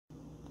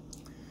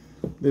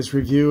This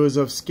review is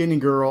of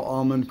Skinnygirl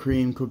Almond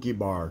Cream Cookie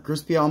Bar.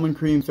 Crispy almond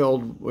cream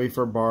filled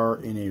wafer bar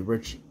in a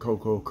rich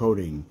cocoa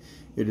coating.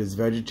 It is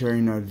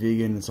vegetarian, not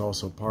vegan. It's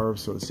also parv,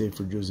 so it's safe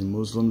for Jews and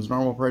Muslims.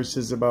 Normal price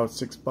is about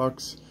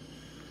 $6.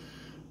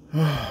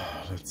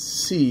 Let's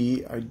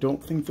see. I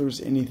don't think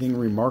there's anything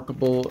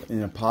remarkable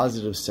in a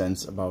positive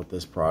sense about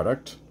this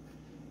product.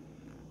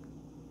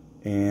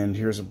 And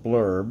here's a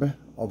blurb.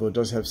 Although it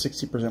does have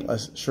 60%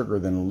 less sugar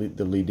than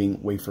the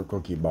leading wafer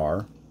cookie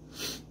bar.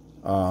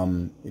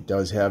 It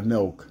does have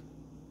milk.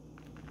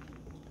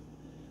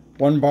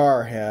 One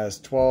bar has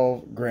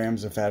 12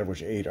 grams of fat, of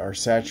which 8 are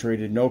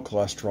saturated, no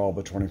cholesterol,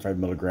 but 25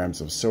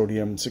 milligrams of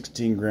sodium,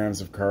 16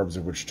 grams of carbs,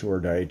 of which 2 are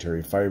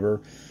dietary fiber,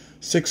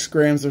 6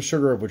 grams of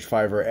sugar, of which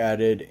 5 are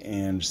added,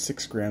 and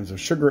 6 grams of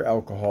sugar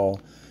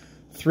alcohol,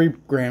 3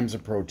 grams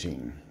of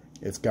protein.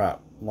 It's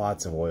got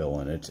lots of oil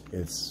in it.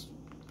 It's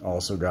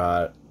also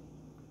got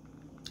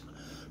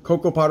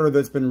cocoa powder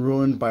that's been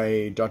ruined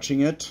by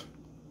Dutching it,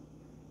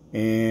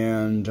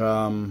 and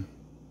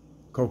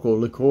cocoa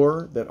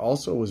liqueur that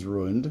also was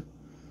ruined,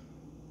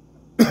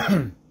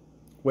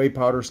 whey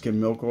powder, skim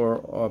milk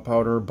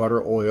powder,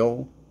 butter,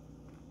 oil,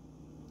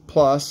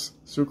 plus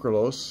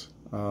sucralose,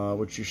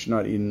 which you should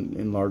not eat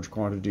in large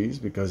quantities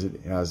because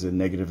it has a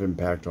negative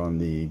impact on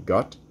the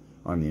gut,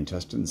 on the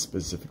intestines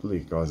specifically.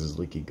 It causes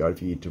leaky gut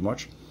if you eat too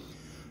much.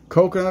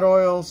 Coconut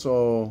oil,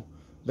 so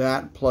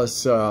that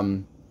plus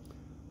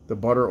the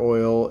butter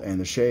oil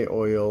and the shea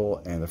oil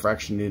and the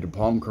fractionated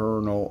palm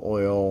kernel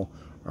oil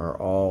are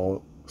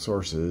all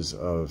sources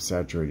of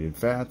saturated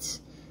fats.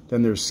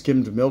 Then there's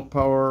skimmed milk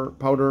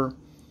powder,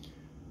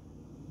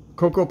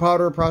 cocoa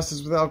powder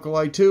processed with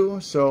alkali too.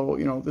 So,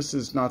 you know, this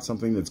is not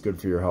something that's good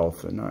for your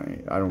health. And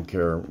I don't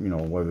care, you know,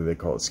 whether they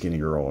call it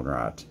Skinnygirl or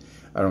not.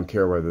 I don't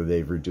care whether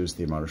they've reduced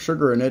the amount of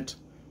sugar in it,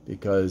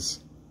 because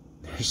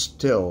they're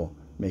still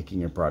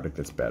making a product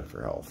that's bad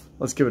for health.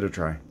 Let's give it a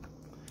try.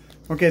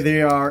 Okay,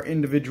 they are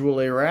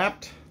individually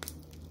wrapped.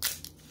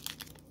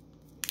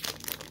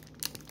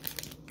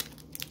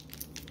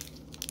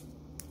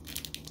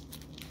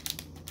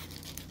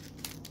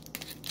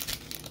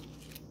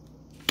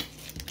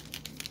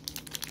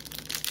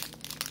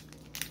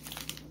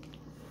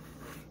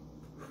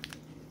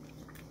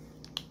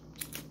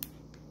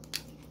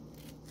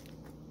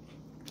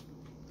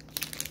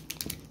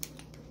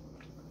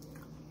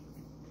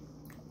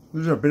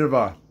 There's a bit of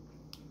a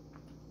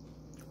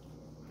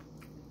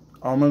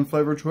almond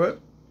flavor to it.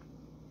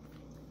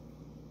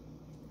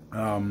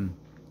 There's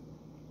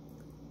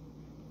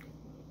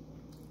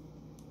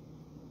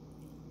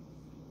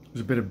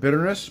a bit of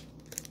bitterness.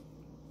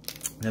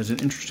 It has an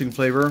interesting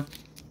flavor.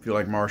 If you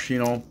like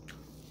maraschino,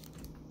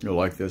 you'll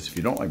like this. If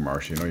you don't like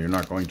maraschino, you're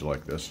not going to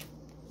like this.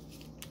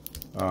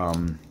 I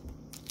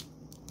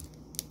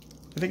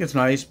think it's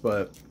nice,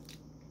 but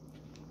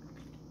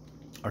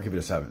I'll give it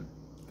a 7.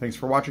 Thanks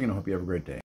for watching, and I hope you have a great day.